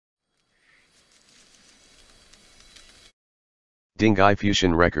Dinghai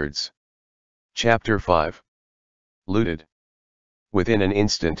Fusheng Records. Chapter 5. Looted. Within an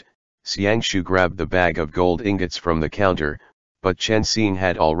instant, Xiang Shu grabbed the bag of gold ingots from the counter, but Chen Xing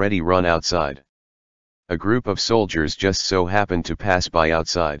had already run outside. A group of soldiers just so happened to pass by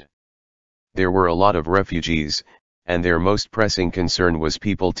outside. There were a lot of refugees, and their most pressing concern was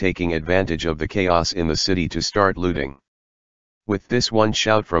people taking advantage of the chaos in the city to start looting. With this one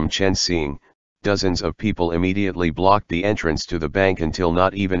shout from Chen Xing, dozens of people immediately blocked the entrance to the bank until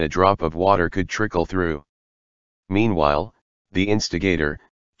not even a drop of water could trickle through. Meanwhile, the instigator,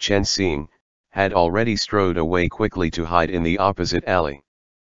 Chen Xing, had already strode away quickly to hide in the opposite alley.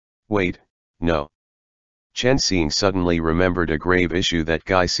 Wait, no. Chen Xing suddenly remembered a grave issue. That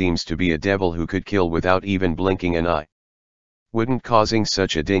guy seems to be a devil who could kill without even blinking an eye. Wouldn't causing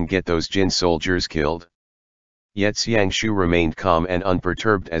such a din get those Jin soldiers killed? Yet Xiang Shu remained calm and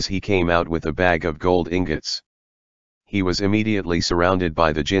unperturbed as he came out with a bag of gold ingots. He was immediately surrounded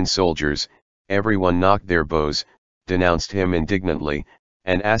by the Jin soldiers. Everyone knocked their bows, denounced him indignantly,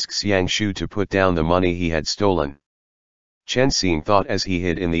 and asked Xiang Shu to put down the money he had stolen. Chen Xing thought as he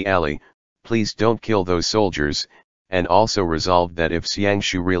hid in the alley, please don't kill those soldiers, and also resolved that if Xiang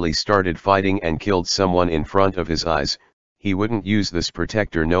Shu really started fighting and killed someone in front of his eyes, he wouldn't use this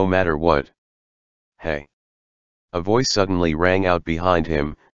protector no matter what. Hey! A voice suddenly rang out behind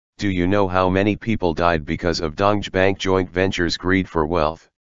him. Do you know how many people died because of Dongjie Bank joint venture's greed for wealth?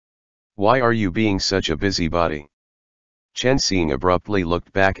 Why are you being such a busybody? Chen Xing abruptly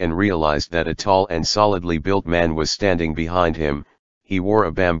looked back and realized that a tall and solidly built man was standing behind him. He wore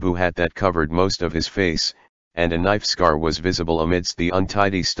a bamboo hat that covered most of his face, and a knife scar was visible amidst the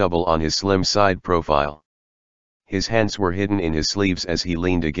untidy stubble on his slim side profile. His hands were hidden in his sleeves as he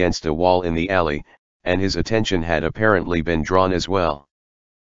leaned against a wall in the alley, and his attention had apparently been drawn as well.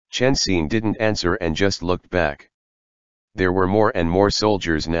 Chen Xing didn't answer and just looked back. There were more and more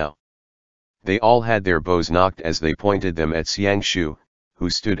soldiers now. They all had their bows knocked as they pointed them at Xiang Shu, who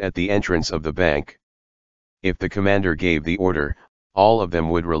stood at the entrance of the bank. If the commander gave the order, all of them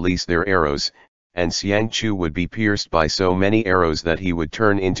would release their arrows, and Xiang Shu would be pierced by so many arrows that he would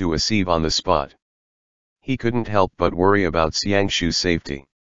turn into a sieve on the spot. He couldn't help but worry about Xiang Shu's safety.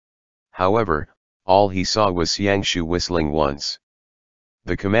 However, all he saw was Xiang Shu whistling once.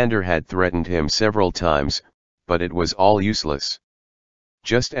 The commander had threatened him several times, but it was all useless.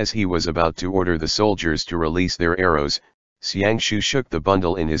 Just as he was about to order the soldiers to release their arrows, Xiang Shu shook the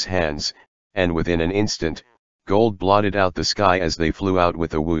bundle in his hands, and within an instant, gold blotted out the sky as they flew out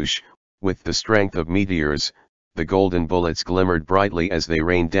with a whoosh. With the strength of meteors, the golden bullets glimmered brightly as they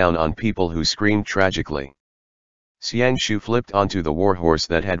rained down on people who screamed tragically. Xiang Shu flipped onto the warhorse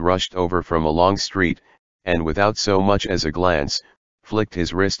that had rushed over from a long street, and without so much as a glance, flicked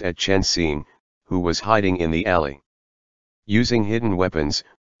his wrist at Chen Xing, who was hiding in the alley. Using hidden weapons,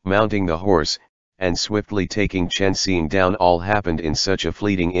 mounting the horse, and swiftly taking Chen Xing down all happened in such a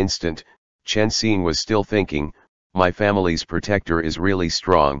fleeting instant. Chen Xing was still thinking, my family's protector is really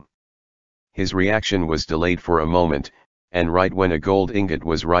strong. His reaction was delayed for a moment, and right when a gold ingot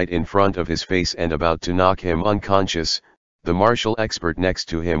was right in front of his face and about to knock him unconscious, the martial expert next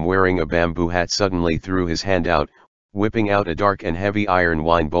to him wearing a bamboo hat suddenly threw his hand out, whipping out a dark and heavy iron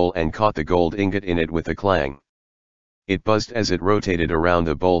wine bowl and caught the gold ingot in it with a clang. It buzzed as it rotated around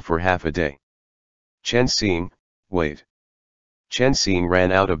the bowl for half a day. Chen Xing, wait. Chen Xing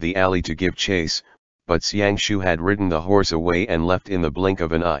ran out of the alley to give chase, but Xiang Shu had ridden the horse away and left in the blink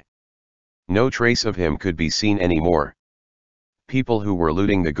of an eye. No trace of him could be seen anymore. People who were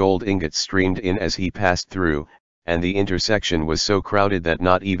looting the gold ingots streamed in as he passed through, and the intersection was so crowded that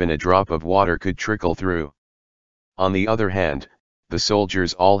not even a drop of water could trickle through. On the other hand, the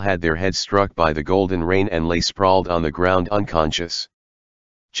soldiers all had their heads struck by the golden rain and lay sprawled on the ground unconscious.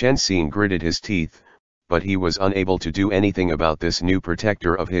 Chen Xing gritted his teeth, but he was unable to do anything about this new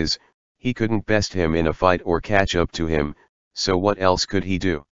protector of his. He couldn't best him in a fight or catch up to him, so what else could he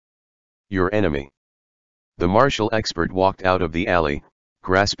do? Your enemy. The martial expert walked out of the alley,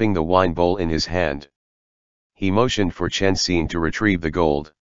 grasping the wine bowl in his hand. He motioned for Chen Xing to retrieve the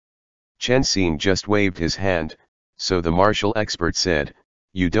gold. Chen Xing just waved his hand, so the martial expert said,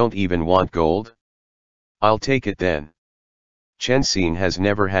 you don't even want gold? I'll take it then. Chen Xing has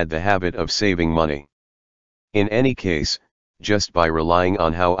never had the habit of saving money. In any case, just by relying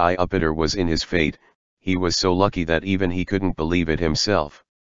on how Iupiter was in his fate, he was so lucky that even he couldn't believe it himself.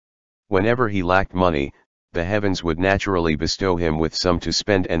 Whenever he lacked money, the heavens would naturally bestow him with some to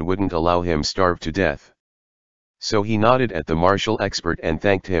spend and wouldn't allow him starve to death. So he nodded at the martial expert and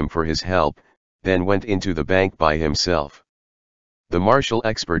thanked him for his help, then went into the bank by himself. The martial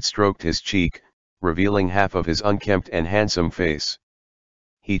expert stroked his cheek, revealing half of his unkempt and handsome face.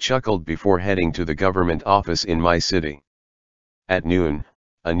 He chuckled before heading to the government office in my city. At noon,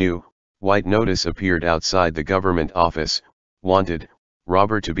 a new, white notice appeared outside the government office: wanted,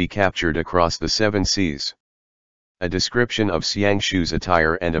 robber to be captured across the 7 seas. A description of Xiang Shu's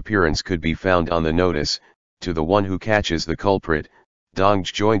attire and appearance could be found on the notice: to the one who catches the culprit,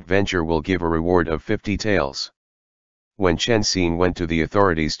 Dong's joint venture will give a reward of 50 taels. When Chen Xing went to the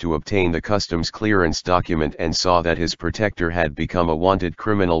authorities to obtain the customs clearance document and saw that his protector had become a wanted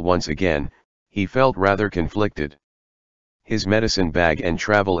criminal once again, he felt rather conflicted. His medicine bag and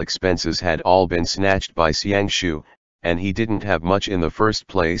travel expenses had all been snatched by Xiang Shu, and he didn't have much in the first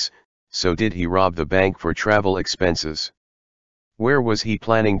place, so did he rob the bank for travel expenses? Where was he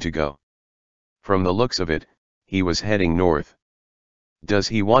planning to go? From the looks of it, he was heading north. Does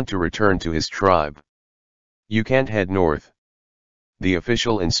he want to return to his tribe? You can't head north. The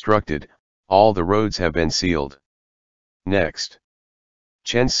official instructed, all the roads have been sealed. Next.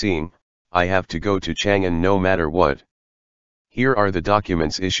 Chen Xing, I have to go to Chang'an no matter what. Here are the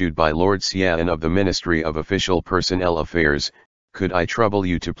documents issued by Lord Xian of the Ministry of Official Personnel Affairs. Could I trouble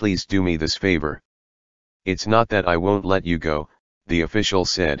you to please do me this favor? It's not that I won't let you go, the official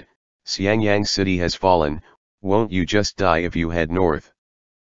said. Xiangyang City has fallen, won't you just die if you head north?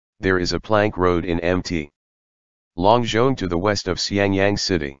 There is a plank road in Mt. Longzhong to the west of Xiangyang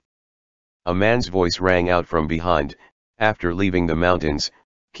City. A man's voice rang out from behind: after leaving the mountains,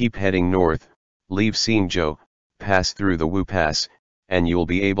 keep heading north, leave Xingzhou, pass through the Wu Pass, and you'll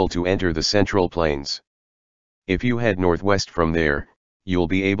be able to enter the Central Plains. If you head northwest from there, you'll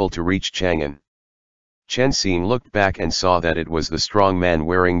be able to reach Chang'an. Chen Xing looked back and saw that it was the strong man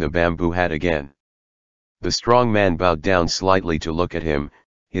wearing the bamboo hat again. The strong man bowed down slightly to look at him.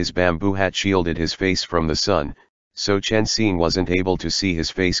 His bamboo hat shielded his face from the sun, so Chen Xing wasn't able to see his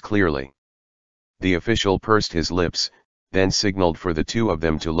face clearly. The official pursed his lips, then signaled for the two of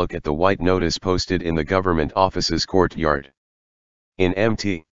them to look at the white notice posted in the government office's courtyard. In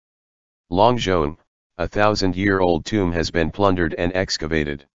Mt. Longzhong, a 1,000-year-old tomb has been plundered and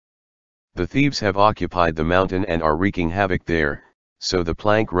excavated. The thieves have occupied the mountain and are wreaking havoc there, so the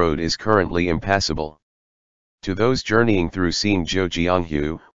plank road is currently impassable. To those journeying through Xingzhou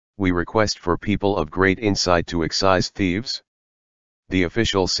Jianghu, we request for people of great insight to excise thieves. The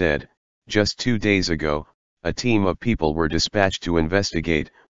official said, just 2 days ago, a team of people were dispatched to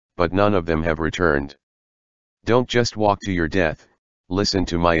investigate, but none of them have returned. Don't just walk to your death, listen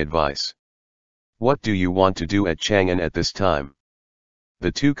to my advice. What do you want to do at Chang'an at this time?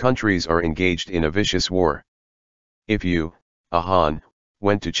 The two countries are engaged in a vicious war. If you, a Han,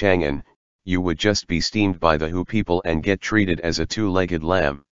 went to Chang'an, you would just be steamed by the Hu people and get treated as a two-legged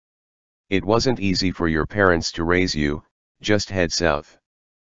lamb. It wasn't easy for your parents to raise you, just head south.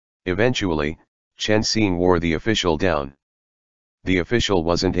 Eventually, Chen Xing wore the official down. The official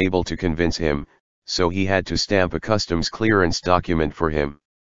wasn't able to convince him, so he had to stamp a customs clearance document for him.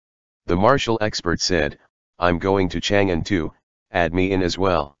 The martial expert said, I'm going to Chang'an too, add me in as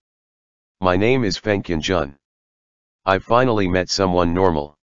well. My name is Fei Tian Ye. I've finally met someone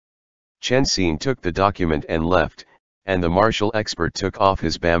normal. Chen Xing took the document and left, and the martial expert took off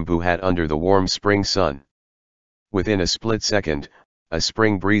his bamboo hat under the warm spring sun. Within a split second, a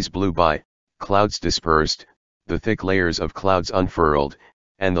spring breeze blew by, clouds dispersed, the thick layers of clouds unfurled,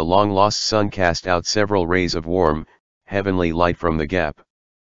 and the long-lost sun cast out several rays of warm, heavenly light from the gap.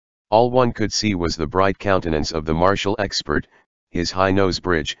 All one could see was the bright countenance of the martial expert, his high nose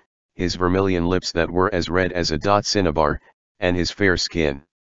bridge, his vermilion lips that were as red as a dot cinnabar, and his fair skin.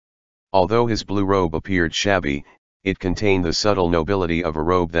 Although his blue robe appeared shabby, it contained the subtle nobility of a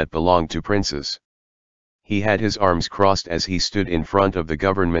robe that belonged to princes. He had his arms crossed as he stood in front of the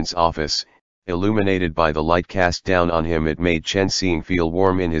government's office. Illuminated by the light cast down on him, it made Chen Xing feel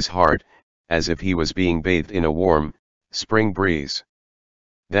warm in his heart, as if he was being bathed in a warm, spring breeze.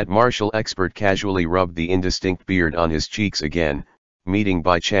 That martial expert casually rubbed the indistinct beard on his cheeks again. Meeting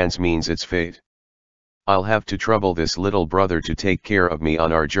by chance means it's fate. I'll have to trouble this little brother to take care of me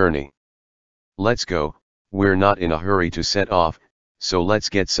on our journey. Let's go, we're not in a hurry to set off, so let's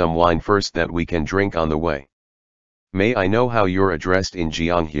get some wine first that we can drink on the way. May I know how you're addressed in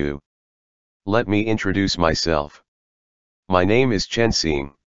Jianghu? Let me introduce myself. My name is Chen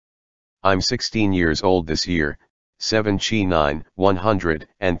Xing. I'm 16 years old this year, 7 Qi 9,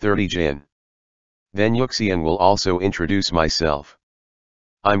 130 Jin. Then Yuxian will also introduce myself.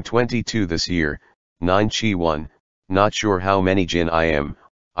 I'm 22 this year, 9 Qi 1, not sure how many Jin I am,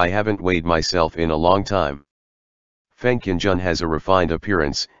 I haven't weighed myself in a long time. Fei Tian Ye has a refined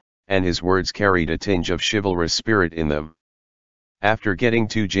appearance, and his words carried a tinge of chivalrous spirit in them. After getting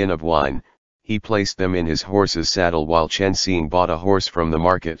 2 Jin of wine, He placed them in his horse's saddle while Chen Xing bought a horse from the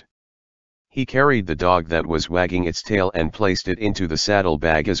market. He carried the dog that was wagging its tail and placed it into the saddle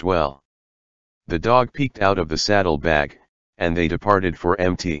bag as well. The dog peeked out of the saddle bag, and they departed for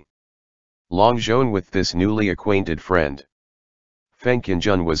Mt. Longzhou with this newly acquainted friend. Feng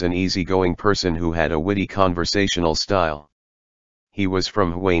Qianjun was an easygoing person who had a witty conversational style. He was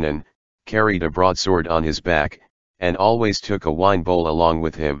from Huainan, carried a broadsword on his back, and always took a wine bowl along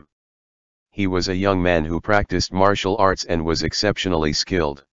with him. He was a young man who practiced martial arts and was exceptionally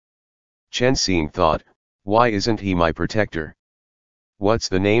skilled. Chen Xing thought, why isn't he my protector? What's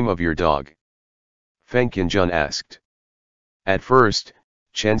the name of your dog? Feng Qianjun asked. At first,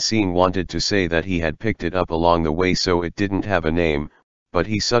 Chen Xing wanted to say that he had picked it up along the way so it didn't have a name, but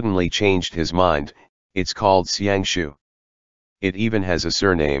he suddenly changed his mind. It's called Xiangshu. It even has a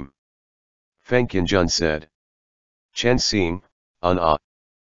surname. Feng Qianjun said. Chen Xing,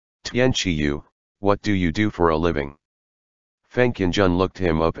 Tianqiyu, what do you do for a living? Feng Qianjun looked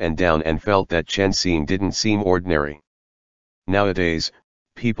him up and down and felt that Chen Xing didn't seem ordinary. Nowadays,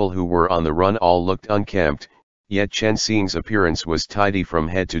 people who were on the run all looked unkempt, yet Chen Xing's appearance was tidy from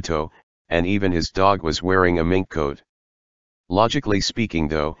head to toe, and even his dog was wearing a mink coat. Logically speaking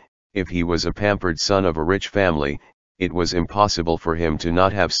though, if he was a pampered son of a rich family, it was impossible for him to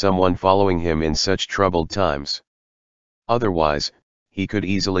not have someone following him in such troubled times. Otherwise, he could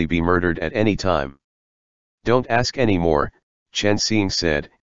easily be murdered at any time. Don't ask any more, Chen Xing said,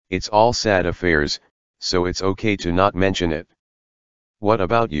 it's all sad affairs, so it's okay to not mention it. What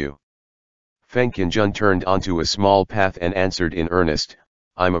about you? Feng Qianjun turned onto a small path and answered in earnest,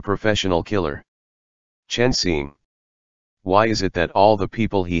 I'm a professional killer. Chen Xing. Why is it that all the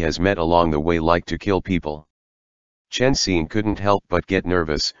people he has met along the way like to kill people? Chen Xing couldn't help but get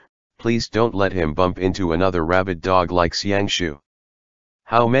nervous. Please don't let him bump into another rabid dog like Xiangshu.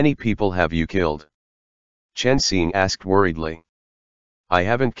 How many people have you killed? Chen Xing asked worriedly. I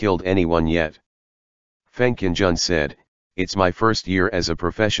haven't killed anyone yet. Feng Qianjun said, it's my first year as a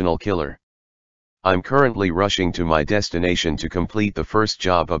professional killer. I'm currently rushing to my destination to complete the first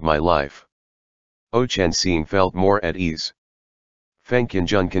job of my life. Oh, Chen Xing felt more at ease. Feng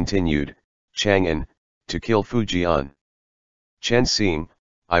Qianjun continued, Chang'an, to kill Fujian. Chen Xing,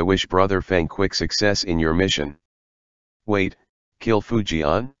 I wish brother Feng quick success in your mission. Wait, kill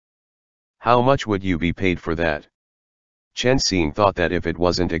Fujian? How much would you be paid for that? Chen Xing thought that if it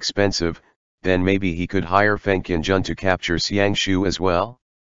wasn't expensive, then maybe he could hire Feng Qianjun to capture Xiangshu as well?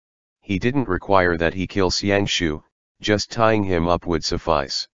 He didn't require that he kill Xiangshu, just tying him up would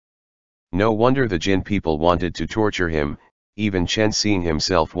suffice. No wonder the Jin people wanted to torture him, even Chen Xing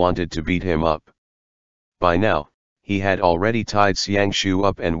himself wanted to beat him up. By now, he had already tied Xiangshu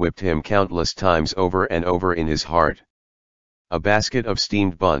up and whipped him countless times over and over in his heart. A basket of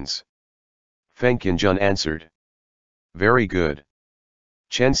steamed buns. Feng Qianjun answered. Very good.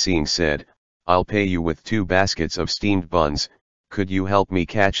 Chen Xing said, I'll pay you with 2 baskets of steamed buns. Could you help me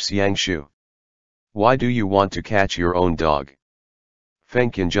catch Xiangshu? Why do you want to catch your own dog?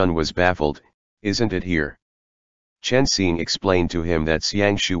 Feng Qianjun was baffled, isn't it here? Chen Xing explained to him that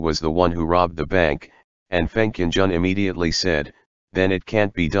Xiangshu was the one who robbed the bank, and Feng Qianjun immediately said, then it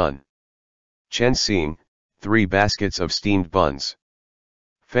can't be done. Chen Xing, 3 baskets of steamed buns.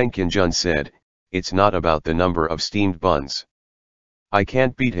 Feng Qianjun said, it's not about the number of steamed buns. I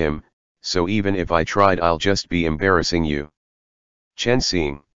can't beat him, so even if I tried I'll just be embarrassing you. Chen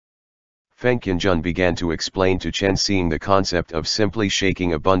Xing. Feng Qianjun began to explain to Chen Xing the concept of simply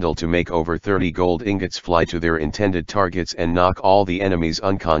shaking a bundle to make over 30 gold ingots fly to their intended targets and knock all the enemies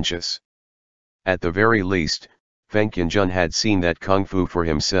unconscious. At the very least, Feng Qianjun had seen that kung fu for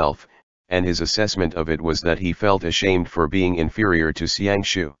himself, and his assessment of it was that he felt ashamed for being inferior to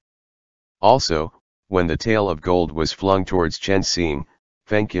Xiangshu. Also, when the tail of gold was flung towards Chen Xing,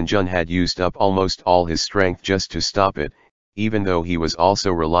 Feng Qianjun had used up almost all his strength just to stop it, even though he was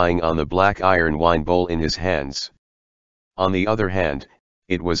also relying on the black iron wine bowl in his hands. On the other hand,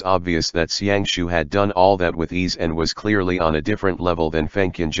 it was obvious that Xiangshu had done all that with ease and was clearly on a different level than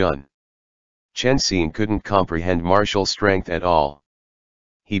Feng Qianjun. Chen Xing couldn't comprehend martial strength at all.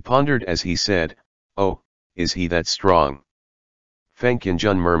 He pondered as he said, oh, is he that strong? Feng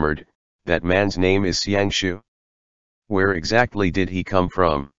Qianjun murmured, that man's name is Xiangshu. Where exactly did he come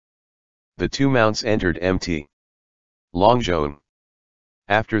from? The 2 mounts entered Mt. Longzhou.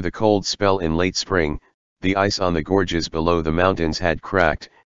 After the cold spell in late spring, the ice on the gorges below the mountains had cracked,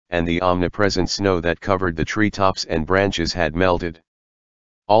 and the omnipresent snow that covered the treetops and branches had melted.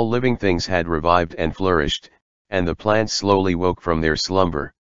 All living things had revived and flourished, and the plants slowly woke from their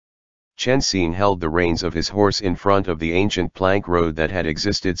slumber. Chen Xing held the reins of his horse in front of the ancient plank road that had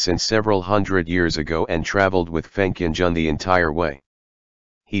existed since several hundred years ago and traveled with Fei Tian Ye the entire way.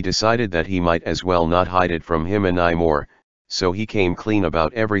 He decided that he might as well not hide it from him any more, so he came clean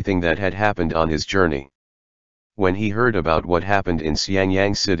about everything that had happened on his journey. When he heard about what happened in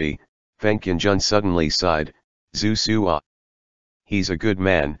Xiangyang City, Fei Tian Ye suddenly sighed, "Zhu Su ah. He's a good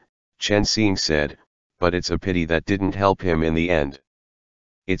man," Chen Xing said, "but it's a pity that didn't help him in the end."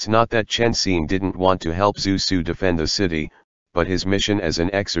 It's not that Chen Xing didn't want to help Zhu Su defend the city, but his mission as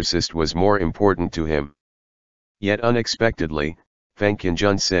an exorcist was more important to him. Yet unexpectedly, Fei Tian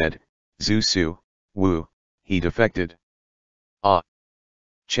Ye said, "Zhu Su, wu, he defected." Ah!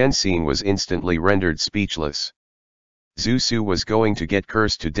 Chen Xing was instantly rendered speechless. Zhu Su was going to get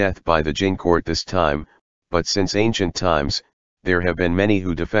cursed to death by the Jin court this time, but since ancient times, there have been many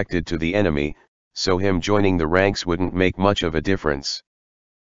who defected to the enemy, so him joining the ranks wouldn't make much of a difference.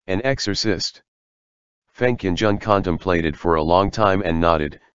 An exorcist? Fei Tian Ye contemplated for a long time and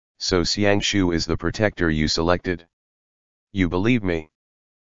nodded, "So Xiang Shu is the protector you selected? You believe me?"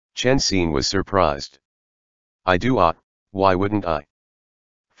 Chen Xing was surprised. "I do ah, why wouldn't I?"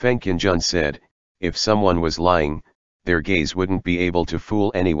 Fei Tian Ye said, "If someone was lying, their gaze wouldn't be able to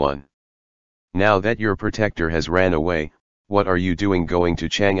fool anyone. Now that your protector has ran away, what are you doing going to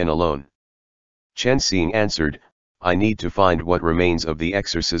Chang'an alone?" Chen Xing answered, "I need to find what remains of the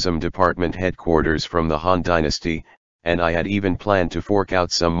exorcism department headquarters from the Han Dynasty, and I had even planned to fork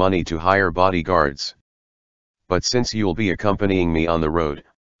out some money to hire bodyguards. But since you'll be accompanying me on the road,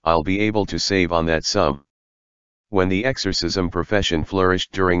 I'll be able to save on that sum." When the exorcism profession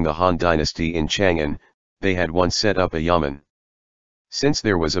flourished during the Han Dynasty in Chang'an, they had once set up a yamen. Since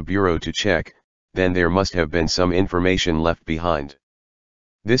there was a bureau to check, then there must have been some information left behind.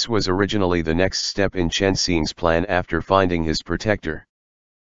 This was originally the next step in Chen Xing's plan after finding his protector.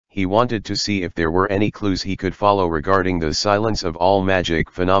 He wanted to see if there were any clues he could follow regarding the silence of all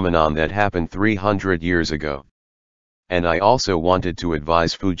magic phenomenon that happened 300 years ago. "And I also wanted to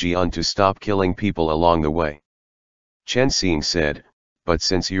advise Fu Jian to stop killing people along the way," Chen Xing said, "but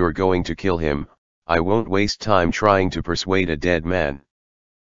since you're going to kill him, I won't waste time trying to persuade a dead man."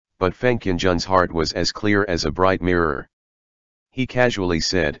 But Fei Tian Ye's heart was as clear as a bright mirror. He casually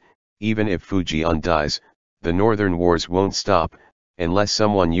said, "Even if Fu Jian dies, the northern wars won't stop, unless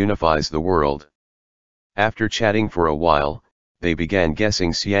someone unifies the world." After chatting for a while, they began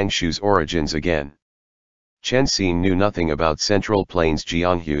guessing Xiangshu's origins again. Chen Xing knew nothing about Central Plains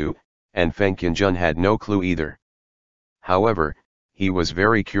Jianghu, and Fei Tian Ye had no clue either. However, he was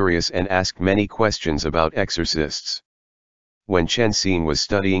very curious and asked many questions about exorcists. When Chen Xing was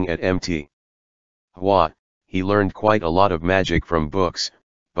studying at Mt. Hua, he learned quite a lot of magic from books,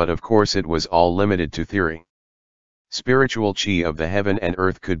 but of course it was all limited to theory. Spiritual qi of the heaven and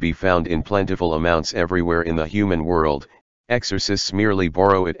earth could be found in plentiful amounts everywhere in the human world. Exorcists merely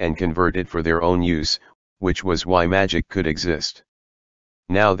borrow it and convert it for their own use, which was why magic could exist.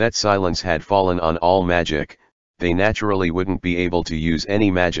 Now that silence had fallen on all magic, they naturally wouldn't be able to use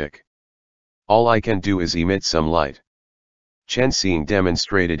any magic. "All I can do is emit some light." Chen Xing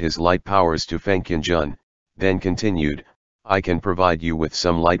demonstrated his light powers to Fei Tian Ye, then continued, "I can provide you with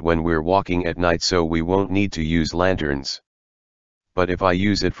some light when we're walking at night so we won't need to use lanterns. But if I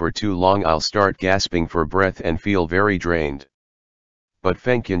use it for too long I'll start gasping for breath and feel very drained." But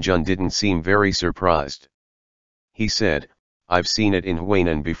Fei Tian Ye didn't seem very surprised. He said, "I've seen it in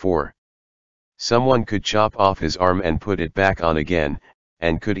Huainan before. Someone could chop off his arm and put it back on again,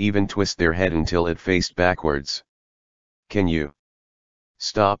 and could even twist their head until it faced backwards. Can you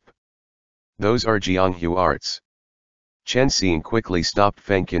stop? Those are Jianghu arts." Chen Xing quickly stopped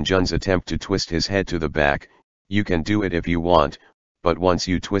Fei Tian Ye's attempt to twist his head to the back. "You can do it if you want, but once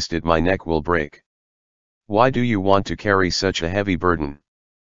you twist it my neck will break." "Why do you want to carry such a heavy burden?"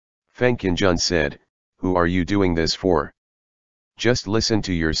 Fei Tian Ye said, "Who are you doing this for? Just listen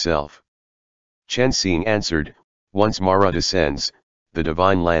to yourself." Chen Xing answered, "Once Mara descends, the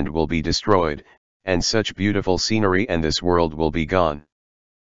divine land will be destroyed, and such beautiful scenery and this world will be gone.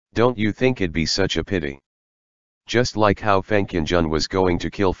 Don't you think it'd be such a pity?" Just like how Fei Tian Ye was going to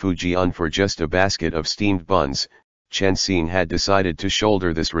kill Fu Jian for just a basket of steamed buns, Chen Xing had decided to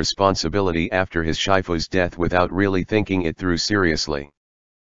shoulder this responsibility after his Shifu's death without really thinking it through seriously.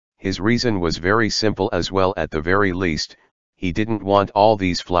 His reason was very simple as well. At the very least, he didn't want all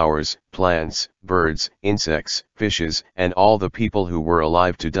these flowers, plants, birds, insects, fishes, and all the people who were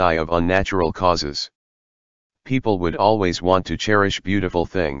alive to die of unnatural causes. People would always want to cherish beautiful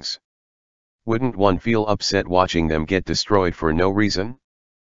things. Wouldn't one feel upset watching them get destroyed for no reason?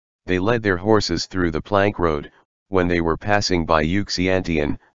 They led their horses through the plank road. When they were passing by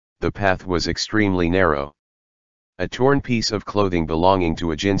Yuxiantian, the path was extremely narrow. A torn piece of clothing belonging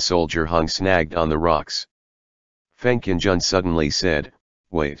to a Jin soldier hung snagged on the rocks. Fei Tian Ye suddenly said,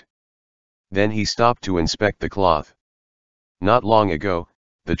 "Wait." Then he stopped to inspect the cloth. Not long ago,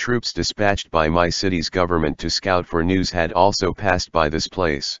 the troops dispatched by my city's government to scout for news had also passed by this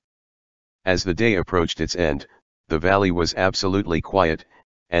place. As the day approached its end, the valley was absolutely quiet,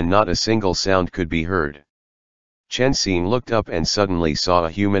 and not a single sound could be heard. Chen Xing looked up and suddenly saw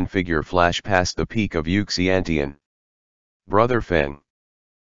a human figure flash past the peak of Yuxiantian. "Brother Feng."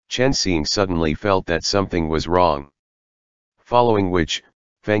 Chen Xing suddenly felt that something was wrong. Following which,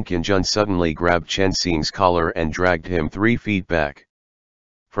 Fei Tian Ye suddenly grabbed Chen Xing's collar and dragged him 3 feet back.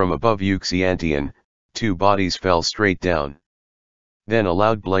 From above Yuxiantian, 2 bodies fell straight down. Then a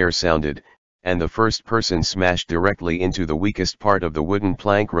loud blare sounded, and the first person smashed directly into the weakest part of the wooden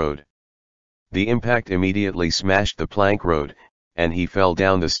plank road. The impact immediately smashed the plank road, and he fell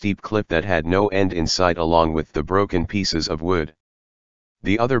down the steep cliff that had no end in sight along with the broken pieces of wood.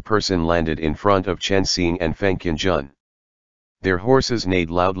 The other person landed in front of Chen Xing and Fei Tian Ye. Their horses neighed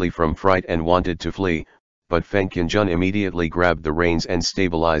loudly from fright and wanted to flee, but Fei Tian Ye immediately grabbed the reins and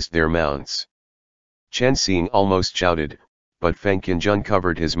stabilized their mounts. Chen Xing almost shouted, but Fei Tian Ye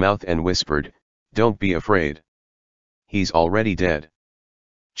covered his mouth and whispered, "Don't be afraid. He's already dead."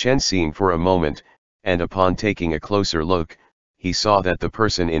 Chen Xing for a moment, and upon taking a closer look, he saw that the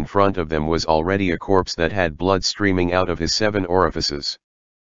person in front of them was already a corpse that had blood streaming out of his 7 orifices.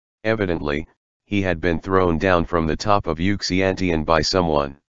 Evidently, he had been thrown down from the top of Yuxiantian by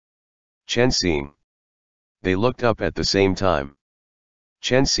someone. Chen Xing. They looked up at the same time.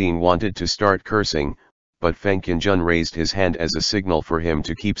 Chen Xing wanted to start cursing, but Fei Tian Ye raised his hand as a signal for him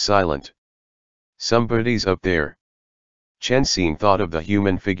to keep silent. "Somebody's up there." Chen Xing thought of the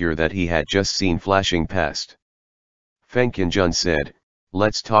human figure that he had just seen flashing past. Fei Tian Ye said,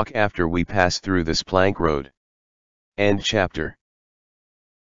 "Let's talk after we pass through this plank road." End chapter.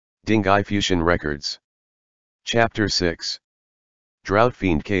 Dinghai Fusheng Records. Chapter 6. Drought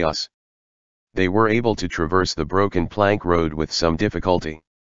Fiend Chaos. They were able to traverse the broken plank road with some difficulty.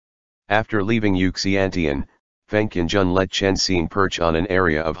 After leaving Yuxiantian, Fei Tian Ye let Chen Xing perch on an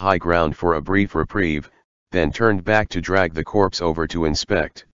area of high ground for a brief reprieve, then turned back to drag the corpse over to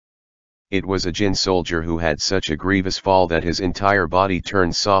inspect. It was a Jin soldier who had such a grievous fall that his entire body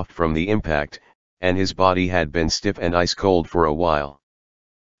turned soft from the impact, and his body had been stiff and ice cold for a while.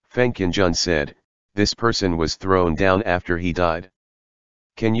 Fei Tian Ye said, "This person was thrown down after he died.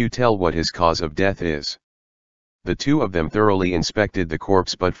 Can you tell what his cause of death is?" The 2 of them thoroughly inspected the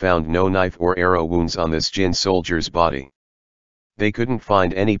corpse but found no knife or arrow wounds on this Jin soldier's body. They couldn't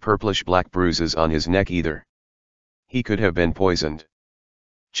find any purplish-black bruises on his neck either. He could have been poisoned.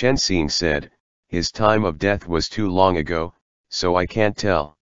 Chen Xing said, "His time of death was too long ago, so I can't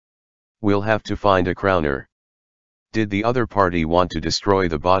tell. We'll have to find a crowner." Did the other party want to destroy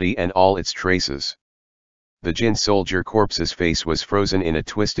the body and all its traces? The Jin soldier corpse's face was frozen in a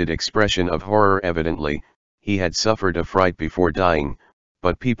twisted expression of horror. Evidently, he had suffered a fright before dying,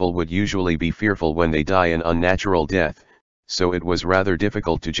 but people would usually be fearful when they die an unnatural death, so it was rather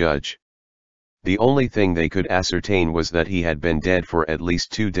difficult to judge. The only thing they could ascertain was that he had been dead for at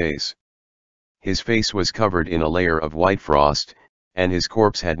least 2 days. His face was covered in a layer of white frost, and his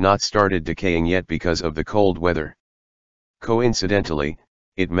corpse had not started decaying yet because of the cold weather. Coincidentally,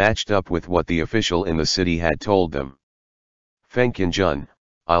 it matched up with what the official in the city had told them. "Fei Tian Ye,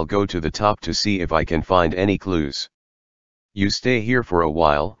 I'll go to the top to see if I can find any clues. You stay here for a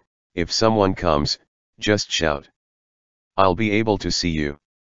while. If someone comes, just shout. I'll be able to see you."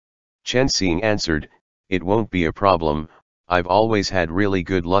 Chen Xing answered, "It won't be a problem. I've always had really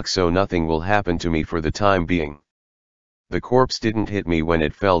good luck, so nothing will happen to me for the time being. The corpse didn't hit me when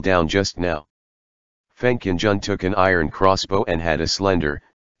it fell down just now." Fei Tian Ye took an iron crossbow and had a slender,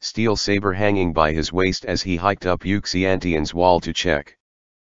 steel saber hanging by his waist as he hiked up Yuxiantian's wall to check.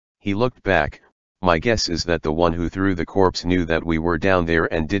 He looked back. "My guess is that the one who threw the corpse knew that we were down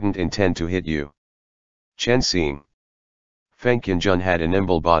there and didn't intend to hit you." Chen Xing. Fei Tian Ye had a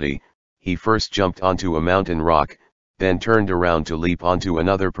nimble body. He first jumped onto a mountain rock, then turned around to leap onto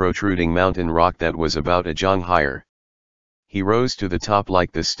another protruding mountain rock that was about a jang higher. He rose to the top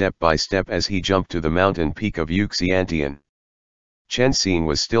like this step by step as he jumped to the mountain peak of Yuxiantian. Chen Xing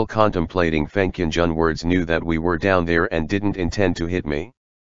was still contemplating Fei Tian Ye's words, "Knew that we were down there and didn't intend to hit me.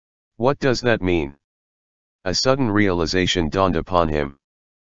 What does that mean?" A sudden realization dawned upon him.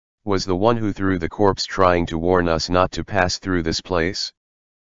 Was the one who threw the corpse trying to warn us not to pass through this place?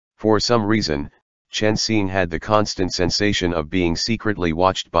 For some reason, Chen Xing had the constant sensation of being secretly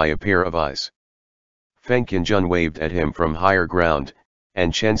watched by a pair of eyes. Fei Tian Ye waved at him from higher ground,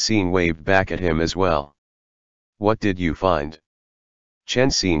 and Chen Xing waved back at him as well. What did you find? Chen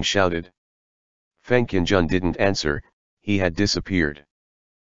Xing shouted. Feng Qianjun didn't answer, he had disappeared.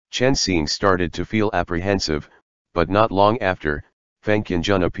 Chen Xing started to feel apprehensive, but not long after, Feng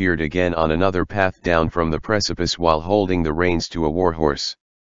Qianjun appeared again on another path down from the precipice while holding the reins to a warhorse.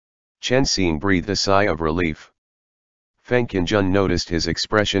 Chen Xing breathed a sigh of relief. Feng Qianjun noticed his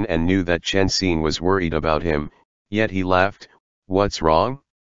expression and knew that Chen Xing was worried about him, yet he laughed. What's wrong?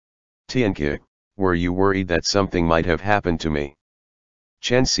 Tianke, were you worried that something might have happened to me?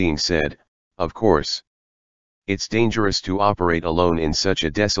 Chen Xing said, of course. It's dangerous to operate alone in such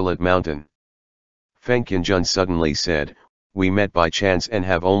a desolate mountain. Feng Qianjun suddenly said, we met by chance and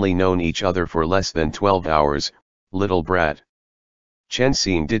have only known each other for less than 12 hours, little brat. Chen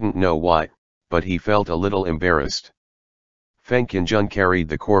Xing didn't know why, but he felt a little embarrassed. Feng Qianjun carried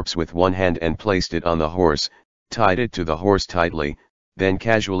the corpse with one hand and placed it on the horse, tied it to the horse tightly, then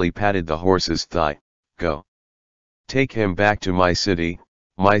casually patted the horse's thigh. Go. Take him back to my city,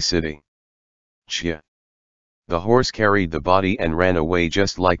 my city. Chia. The horse carried the body and ran away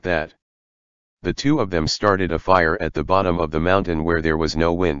just like that. The two of them started a fire at the bottom of the mountain where there was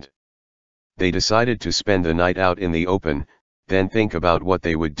no wind. They decided to spend the night out in the open, then think about what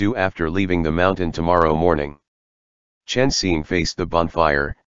they would do after leaving the mountain tomorrow morning. Chen Xing faced the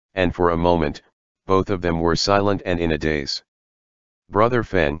bonfire, and for a moment, both of them were silent and in a daze. Brother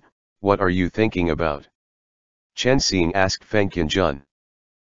Feng, what are you thinking about? Chen Xing asked Feng Qianjun.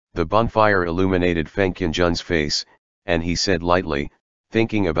 The bonfire illuminated Feng Qianjun's face, and he said lightly,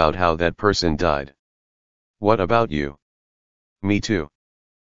 thinking about how that person died. What about you? Me too.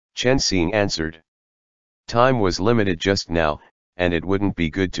 Chen Xing answered. Time was limited just now, and it wouldn't be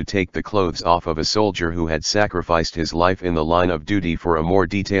good to take the clothes off of a soldier who had sacrificed his life in the line of duty for a more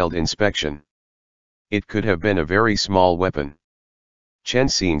detailed inspection. It could have been a very small weapon. Chen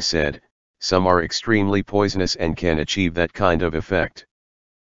Xing said, some are extremely poisonous and can achieve that kind of effect.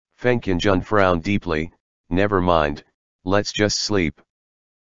 Feng Qianjun frowned deeply. Never mind, let's just sleep.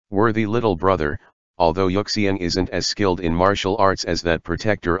 Worthy little brother, although Yuxiang isn't as skilled in martial arts as that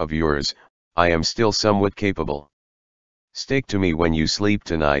protector of yours, I am still somewhat capable. Stick to me when you sleep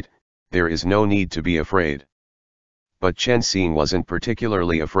tonight, there is no need to be afraid. But Chen Xing wasn't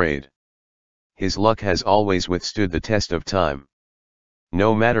particularly afraid. His luck has always withstood the test of time.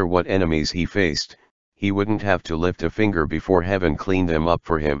 No matter what enemies he faced, he wouldn't have to lift a finger before heaven cleaned them up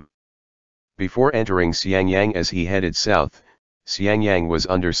for him. Before entering Xiangyang as he headed south, Xiangyang was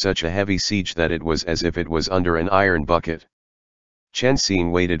under such a heavy siege that it was as if it was under an iron bucket. Chen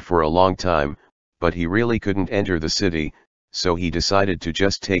Xing waited for a long time, but he really couldn't enter the city, so he decided to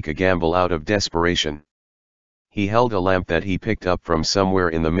just take a gamble out of desperation. He held a lamp that he picked up from somewhere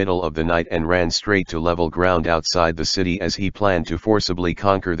in the middle of the night and ran straight to level ground outside the city as he planned to forcibly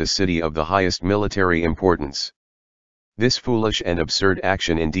conquer the city of the highest military importance. This foolish and absurd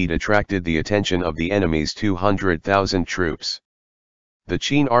action indeed attracted the attention of the enemy's 200,000 troops. The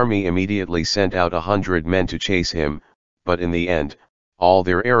Qin army immediately sent out 100 men to chase him, but in the end, all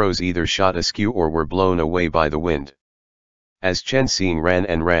their arrows either shot askew or were blown away by the wind. As Chen Xing ran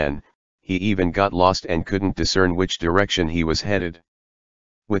and ran, he even got lost and couldn't discern which direction he was headed.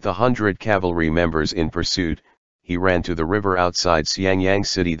 With 100 cavalry members in pursuit, he ran to the river outside Xiangyang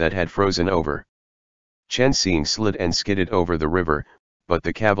city that had frozen over. Chen Xing slid and skidded over the river, but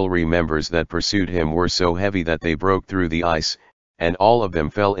the cavalry members that pursued him were so heavy that they broke through the ice, and all of them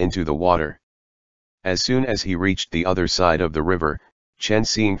fell into the water. As soon as he reached the other side of the river, Chen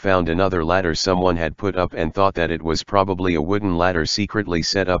Xing found another ladder someone had put up and thought that it was probably a wooden ladder secretly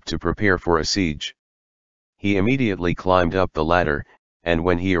set up to prepare for a siege. He immediately climbed up the ladder, and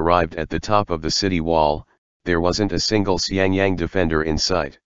when he arrived at the top of the city wall, there wasn't a single Xiangyang defender in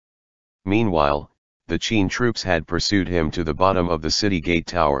sight. Meanwhile, the Qin troops had pursued him to the bottom of the city gate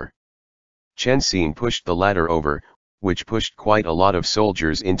tower. Chen Xing pushed the ladder over, which pushed quite a lot of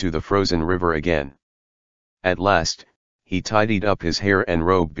soldiers into the frozen river again. At last, he tidied up his hair and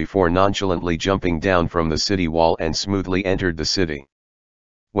robe before nonchalantly jumping down from the city wall and smoothly entered the city.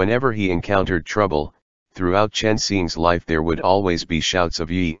 Whenever he encountered trouble, throughout Chen Xing's life there would always be shouts of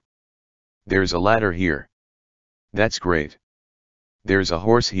 "Yi! There's a ladder here. That's great. There's a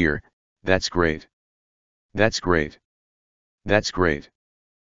horse here, that's great. That's great. That's great."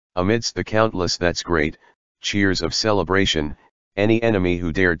 Amidst the countless "that's great" cheers of celebration, any enemy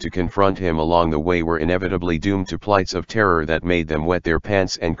who dared to confront him along the way were inevitably doomed to plights of terror that made them wet their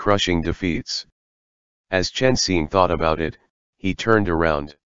pants and crushing defeats. As Chen Xing thought about it, he turned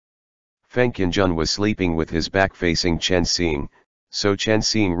around. Feng Qianjun was sleeping with his back facing Chen Xing, So Chen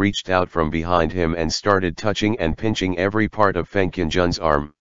Xing reached out from behind him and started touching and pinching every part of Feng Qianzhen's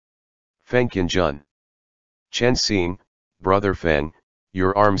arm. Feng Qianzhen. Chen Xing, brother Feng,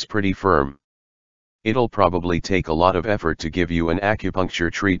 your arm's pretty firm. It'll probably take a lot of effort to give you an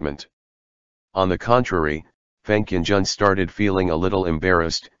acupuncture treatment. On the contrary, Feng Qianzhen started feeling a little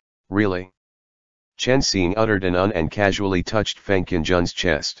embarrassed. Really? Chen Xing uttered an and casually touched Feng Qianzhen's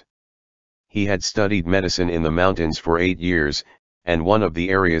chest. He had studied medicine in the mountains for 8 years, and one of the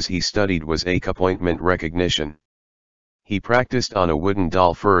areas he studied was acupointment recognition. He practiced on a wooden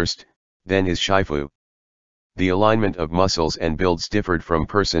doll first, then his shifu. The alignment of muscles and builds differed from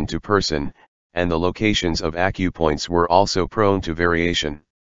person to person, and the locations of acupoints were also prone to variation.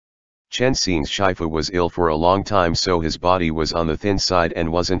 Chen Xing's shifu was ill for a long time, so his body was on the thin side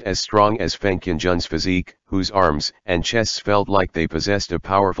and wasn't as strong as Feng Qianzhen's physique, whose arms and chests felt like they possessed a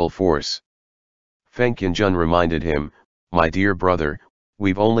powerful force. Feng Qianzhen reminded him, "My dear brother,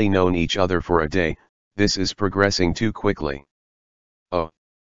 we've only known each other for a day, this is progressing too quickly." Oh.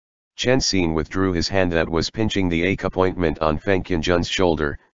 Chen Xing withdrew his hand that was pinching the acupointment on Feng Qianzhen's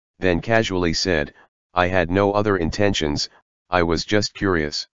shoulder, then casually said, "I had no other intentions, I was just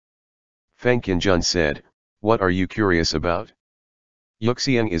curious." Feng Qianzhen said, "What are you curious about?"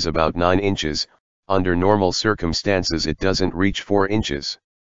 Yuxiang is about 9 inches, under normal circumstances it doesn't reach 4 inches.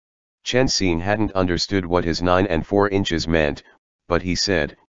 Chen Xing hadn't understood what his 9 and 4 inches meant, but he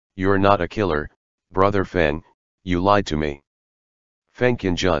said, "You're not a killer, brother Feng, you lied to me." Feng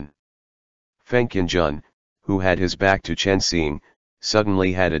Qianzhen. Feng Qianzhen, who had his back to Chen Xing,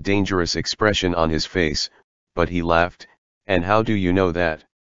 suddenly had a dangerous expression on his face, but he laughed. "And how do you know that?"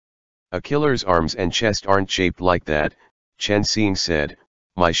 "A killer's arms and chest aren't shaped like that," Chen Xing said.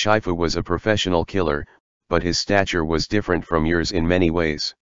 "My shifu was a professional killer, but his stature was different from yours in many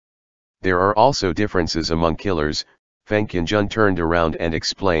ways." "There are also differences among killers," Feng Qianzhen turned around and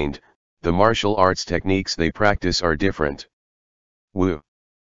explained, "the martial arts techniques they practice are different." Woo!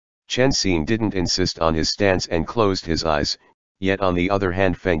 Chen Xing didn't insist on his stance and closed his eyes, yet on the other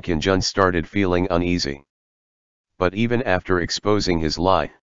hand Feng Qianzhen started feeling uneasy. But even after exposing his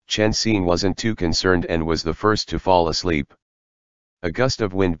lie, Chen Xing wasn't too concerned and was the first to fall asleep. A gust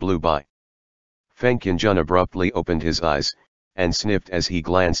of wind blew by. Feng Qianzhen abruptly opened his eyes, and sniffed as he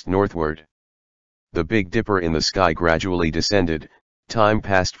glanced northward. The Big Dipper in the sky gradually descended, time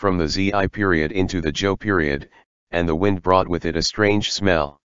passed from the Zi period into the Zhou period, and the wind brought with it a strange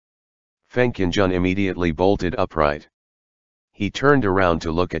smell. Feng Qianzhen immediately bolted upright. He turned around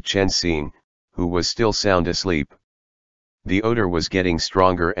to look at Chen Xing, who was still sound asleep. The odor was getting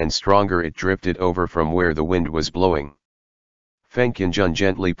stronger and stronger, it drifted over from where the wind was blowing. Feng Qianzhen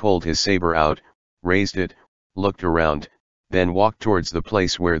gently pulled his saber out, raised it, looked around, then walked towards the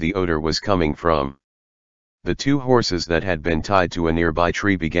place where the odor was coming from. The 2 horses that had been tied to a nearby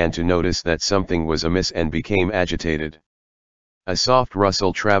tree began to notice that something was amiss and became agitated. A soft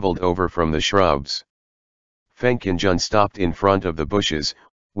rustle traveled over from the shrubs. Feng Qianzhen stopped in front of the bushes,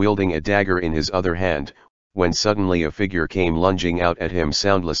 wielding a dagger in his other hand, when suddenly a figure came lunging out at him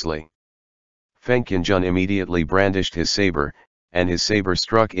soundlessly. Feng Qianzhen immediately brandished his saber, and his saber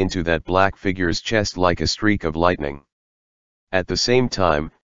struck into that black figure's chest like a streak of lightning. At the same time,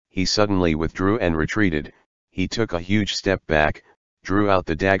 he suddenly withdrew and retreated. He took a huge step back, drew out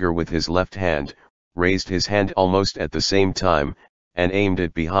the dagger with his left hand, raised his hand almost at the same time, and aimed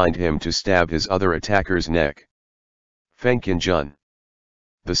it behind him to stab his other attacker's neck. Feng Qianzhen.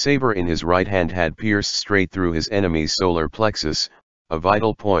 The saber in his right hand had pierced straight through his enemy's solar plexus, a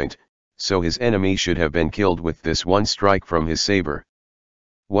vital point, so his enemy should have been killed with this one strike from his saber.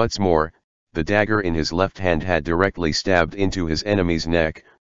 What's more, the dagger in his left hand had directly stabbed into his enemy's neck.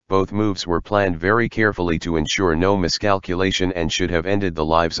 Both moves were planned very carefully to ensure no miscalculation and should have ended the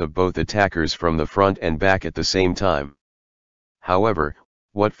lives of both attackers from the front and back at the same time. However,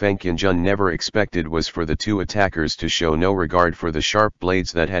 what Feng Qianzhen never expected was for the 2 attackers to show no regard for the sharp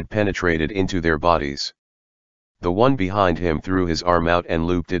blades that had penetrated into their bodies. The one behind him threw his arm out and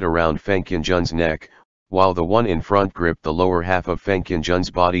looped it around Feng Qianzhen's neck, while the one in front gripped the lower half of Feng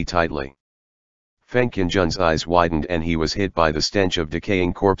Qianzhen's body tightly. Feng Qianzhen's eyes widened and he was hit by the stench of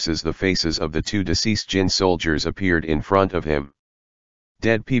decaying corpses. The faces of the 2 deceased Jin soldiers appeared in front of him.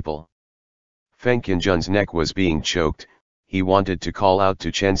 Dead people. Feng Qianzhen's neck was being choked. He wanted to call out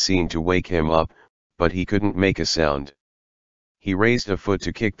to Chen Xing to wake him up, but he couldn't make a sound. He raised a foot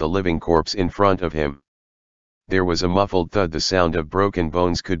to kick the living corpse in front of him. There was a muffled thud. The sound of broken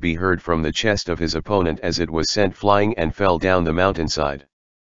bones could be heard from the chest of his opponent as it was sent flying and fell down the mountainside.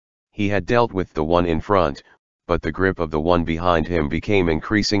 He had dealt with the one in front, but the grip of the one behind him became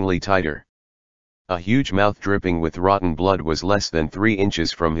increasingly tighter. A huge mouth dripping with rotten blood was less than 3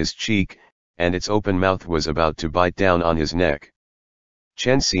 inches from his cheek, and its open mouth was about to bite down on his neck.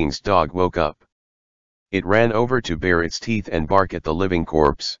 Chen Xing's dog woke up. It ran over to bare its teeth and bark at the living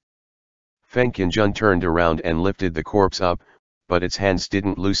corpse. Feng Qianjun turned around and lifted the corpse up, but its hands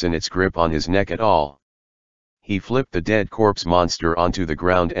didn't loosen its grip on his neck at all. He flipped the dead corpse monster onto the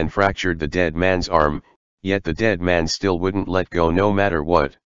ground and fractured the dead man's arm, yet the dead man still wouldn't let go no matter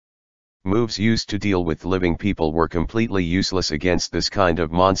what. Moves used to deal with living people were completely useless against this kind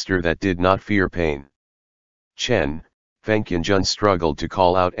of monster that did not fear pain. Chen, Feng Qianjun struggled to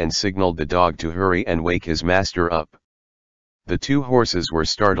call out and signaled the dog to hurry and wake his master up. The 2 horses were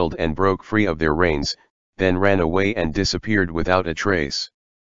startled and broke free of their reins, then ran away and disappeared without a trace.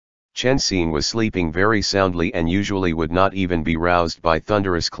 Chen Xing was sleeping very soundly and usually would not even be roused by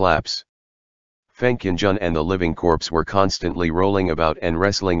thunderous claps. Feng Qianjun and the living corpse were constantly rolling about and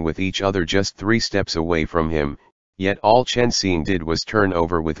wrestling with each other just 3 steps away from him, yet all Chen Xing did was turn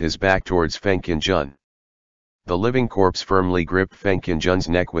over with his back towards Feng Qianjun. The living corpse firmly gripped Feng Qianjun's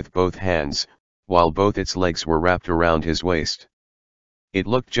neck with both hands, while both its legs were wrapped around his waist. It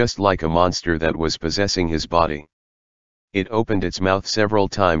looked just like a monster that was possessing his body. It opened its mouth several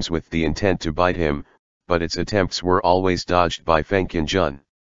times with the intent to bite him, but its attempts were always dodged by Feng Qianjun.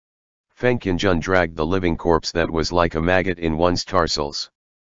 Feng Qianjun dragged the living corpse that was like a maggot in one's tarsals.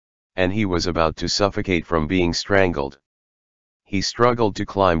 And he was about to suffocate from being strangled. He struggled to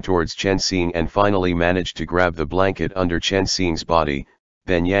climb towards Chen Xing and finally managed to grab the blanket under Chen Xing's body,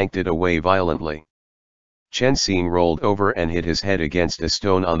 then yanked it away violently. Chen Xing rolled over and hit his head against a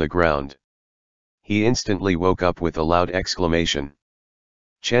stone on the ground. He instantly woke up with a loud exclamation.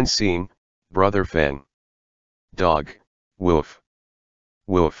 Chen Xing, brother Feng. Dog, woof.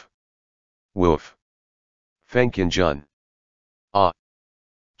 Woof. Woof. Feng Qianjun. Ah.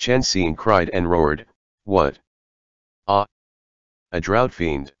 Chen Xing cried and roared, what? Ah. A drought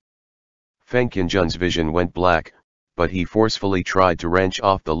fiend. Feng Qianjun's vision went black, but he forcefully tried to wrench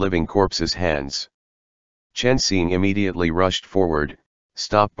off the living corpse's hands. Chen Xing immediately rushed forward,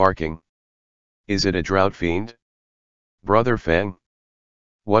 stop barking. Is it a drought fiend? Brother Feng?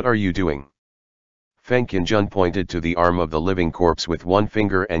 What are you doing? Feng Qianjun pointed to the arm of the living corpse with one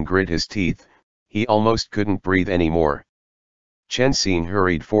finger and grit his teeth, he almost couldn't breathe anymore. Chen Xing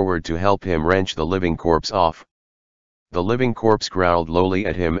hurried forward to help him wrench the living corpse off. The living corpse growled lowly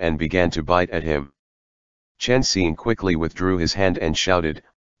at him and began to bite at him. Chen Xing quickly withdrew his hand and shouted,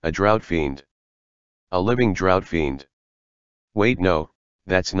 a drought fiend. A living drought fiend. Wait, no,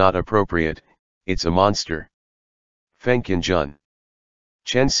 that's not appropriate, it's a monster. Feng Qianjun.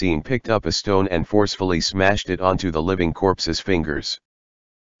 Chen Xing picked up a stone and forcefully smashed it onto the living corpse's fingers.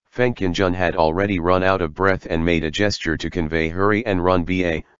 Feng Qianjun had already run out of breath and made a gesture to convey hurry and run,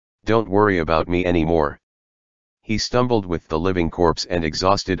 don't worry about me anymore. He stumbled with the living corpse and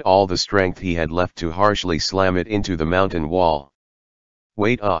exhausted all the strength he had left to harshly slam it into the mountain wall.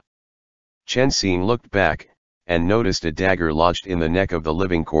 Wait, Chen Xing looked back, and noticed a dagger lodged in the neck of the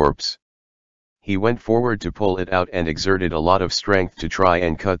living corpse. He went forward to pull it out and exerted a lot of strength to try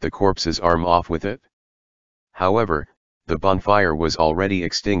and cut the corpse's arm off with it. However, the bonfire was already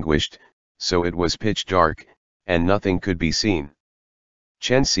extinguished, so it was pitch dark, and nothing could be seen.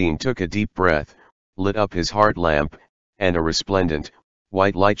 Chen Xing took a deep breath, lit up his heart lamp, and a resplendent,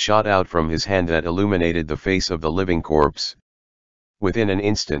 white light shot out from his hand that illuminated the face of the living corpse. Within an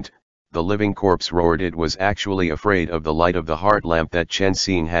instant, the living corpse roared. It was actually afraid of the light of the heart lamp that Chen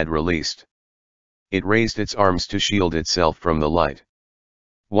Xing had released. It raised its arms to shield itself from the light.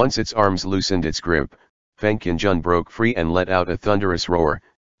 Once its arms loosened its grip, Feng Qianjun broke free and let out a thunderous roar,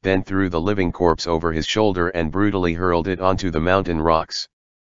 then threw the living corpse over his shoulder and brutally hurled it onto the mountain rocks.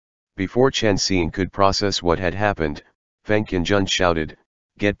 Before Chen Xing could process what had happened, Feng Qianjun shouted,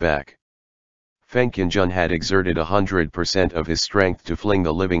 "Get back!" Feng Qianjun had exerted 100% of his strength to fling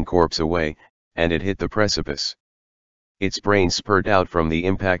the living corpse away, and it hit the precipice. Its brain spurted out from the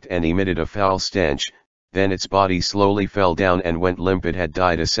impact and emitted a foul stench, then its body slowly fell down and went limp. It had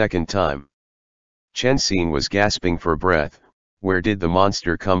died a second time. Chen Xing was gasping for breath. Where did the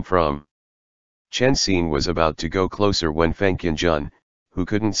monster come from? Chen Xing was about to go closer when Feng Qianjun, who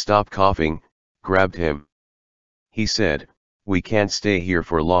couldn't stop coughing, grabbed him. He said, "We can't stay here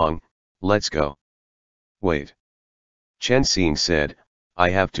for long, let's go." "Wait." Chen Xing said, "I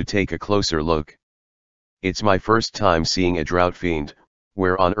have to take a closer look. It's my first time seeing a drought fiend.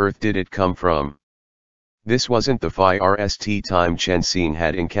 Where on earth did it come from?" This wasn't the first time Chen Xing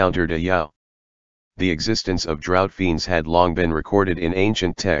had encountered a Yao. The existence of drought fiends had long been recorded in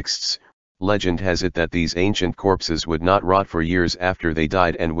ancient texts, Legend has it that these ancient corpses would not rot for years after they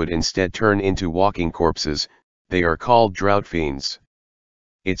died and would instead turn into walking corpses. They are called drought fiends.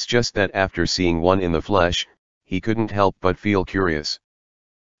 It's just that after seeing one in the flesh, he couldn't help but feel curious.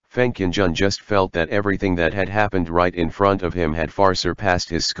 Feng Qianjun just felt that everything that had happened right in front of him had far surpassed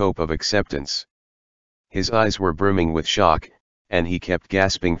his scope of acceptance. His eyes were brimming with shock, and he kept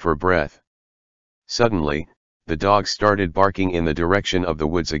gasping for breath. Suddenly, the dog started barking in the direction of the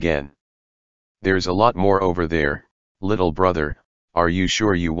woods again. "There's a lot more over there, little brother, are you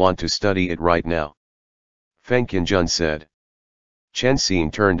sure you want to study it right now?" Feng Qianjun said. Chen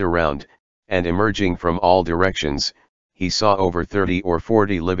Xing turned around, and emerging from all directions, he saw over 30 or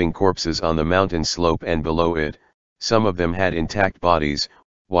 40 living corpses on the mountain slope and below it. Some of them had intact bodies,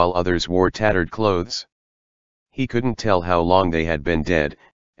 while others wore tattered clothes. He couldn't tell how long they had been dead,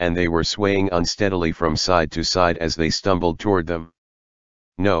 and they were swaying unsteadily from side to side as they stumbled toward them.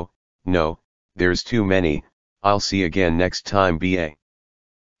 No, there's too many, I'll see again next time ba."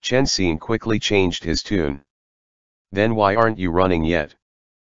 Chen Xing quickly changed his tune. "Then why aren't you running yet?"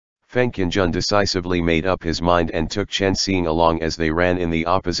 Feng Qianjun decisively made up his mind and took Chen Xing along as they ran in the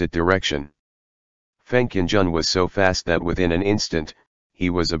opposite direction. Feng Qianjun was so fast that within an instant, he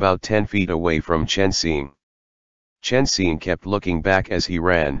was about 10 feet away from Chen Xing. Chen Xing kept looking back as he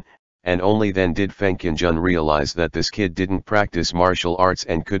ran, and only then did Feng Qianjun realize that this kid didn't practice martial arts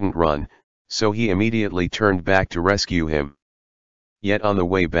and couldn't run, so he immediately turned back to rescue him. Yet on the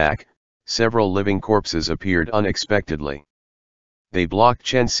way back, several living corpses appeared unexpectedly. They blocked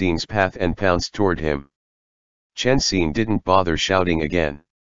Chen Xing's path and pounced toward him. Chen Xing didn't bother shouting again.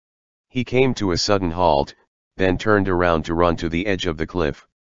 He came to a sudden halt, then turned around to run to the edge of the cliff.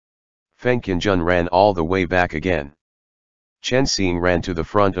 Feng Qianjun ran all the way back again. Chen Xing ran to the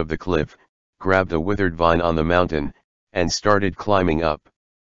front of the cliff, grabbed a withered vine on the mountain, and started climbing up.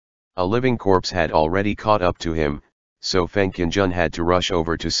 A living corpse had already caught up to him, so Feng Qianjun had to rush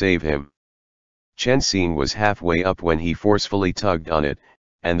over to save him. Chen Xing was halfway up when he forcefully tugged on it,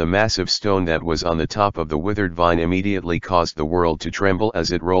 and the massive stone that was on the top of the withered vine immediately caused the world to tremble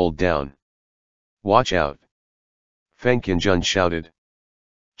as it rolled down. "Watch out!" Feng Qianjun shouted.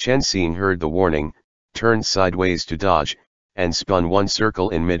 Chen Xing heard the warning, turned sideways to dodge, and spun one circle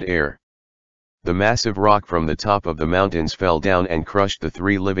in mid-air. The massive rock from the top of the mountains fell down and crushed the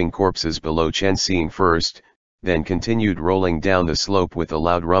 3 living corpses below Chen Xing first, then continued rolling down the slope with a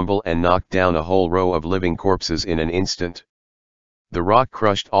loud rumble and knocked down a whole row of living corpses in an instant. The rock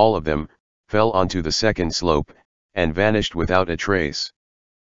crushed all of them, fell onto the second slope, and vanished without a trace.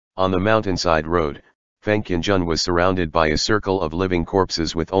 On the mountainside road, Feng Qianjun was surrounded by a circle of living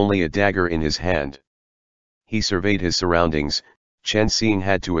corpses with only a dagger in his hand. He surveyed his surroundings. Chen Xing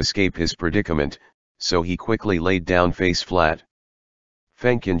had to escape his predicament, so he quickly laid down face flat.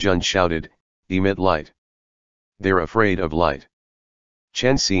 Feng Qianjun shouted, "Emit light." "They're afraid of light."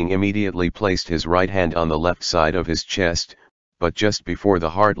 Chen Xing immediately placed his right hand on the left side of his chest, but just before the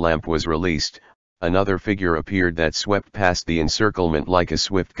heart lamp was released, another figure appeared that swept past the encirclement like a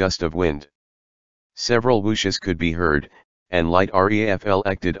swift gust of wind. Several whooshes could be heard, and light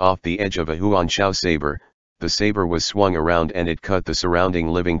reflected off the edge of a Huanshao saber. The saber was swung around and it cut the surrounding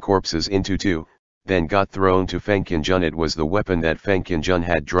living corpses into 2, then got thrown to Feng Qianjun. It was the weapon that Feng Qianjun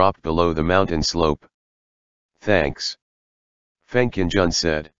had dropped below the mountain slope. "Thanks," Feng Qianjun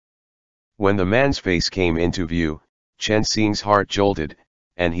said. When the man's face came into view, Chen Xing's heart jolted,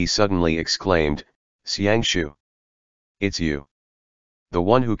 and he suddenly exclaimed, "Xiangshu! It's you!" The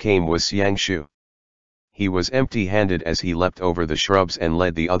one who came was Xiangshu. He was empty-handed as he leapt over the shrubs and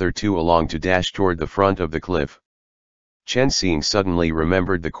led the other 2 along to dash toward the front of the cliff. Chen Xing suddenly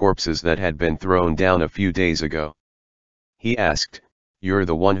remembered the corpses that had been thrown down a few days ago. He asked, "You're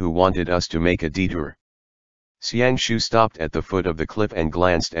the one who wanted us to make a detour?" Xiangshu stopped at the foot of the cliff and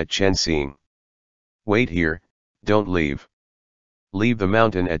glanced at Chen Xing. "Wait here, don't leave. Leave the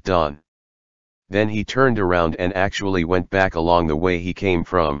mountain at dawn." Then he turned around and actually went back along the way he came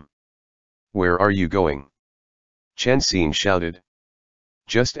from. "Where are you going?" Chen Xing shouted.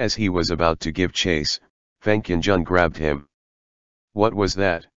 Just as he was about to give chase, Feng Qianjun grabbed him. "What was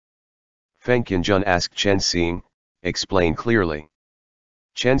that?" Feng Qianjun asked Chen Xing, "Explain clearly."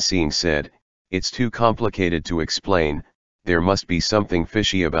 Chen Xing said, "It's too complicated to explain, there must be something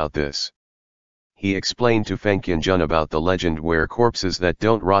fishy about this." He explained to Feng Qianjun about the legend where corpses that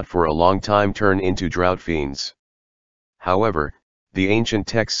don't rot for a long time turn into drought fiends. However, the ancient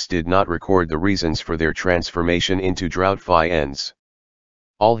texts did not record the reasons for their transformation into drought fiends.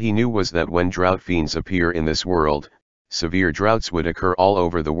 All he knew was that when drought fiends appear in this world, severe droughts would occur all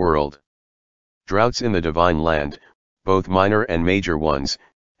over the world. Droughts in the divine land, both minor and major ones,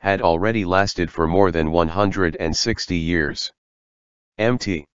 had already lasted for more than 160 years.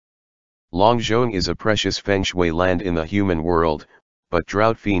 Mt. Longzhong is a precious feng shui land in the human world, but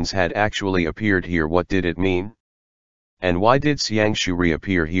drought fiends had actually appeared here. What did it mean? And why did Xiangshu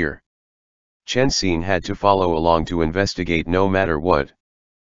reappear here? Chen Xing had to follow along to investigate no matter what.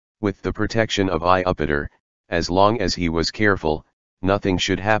 With the protection of I Upiter, as long as he was careful, nothing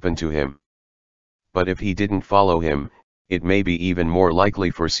should happen to him. But if he didn't follow him, it may be even more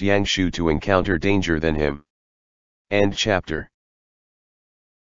likely for Xiangshu to encounter danger than him. End chapter.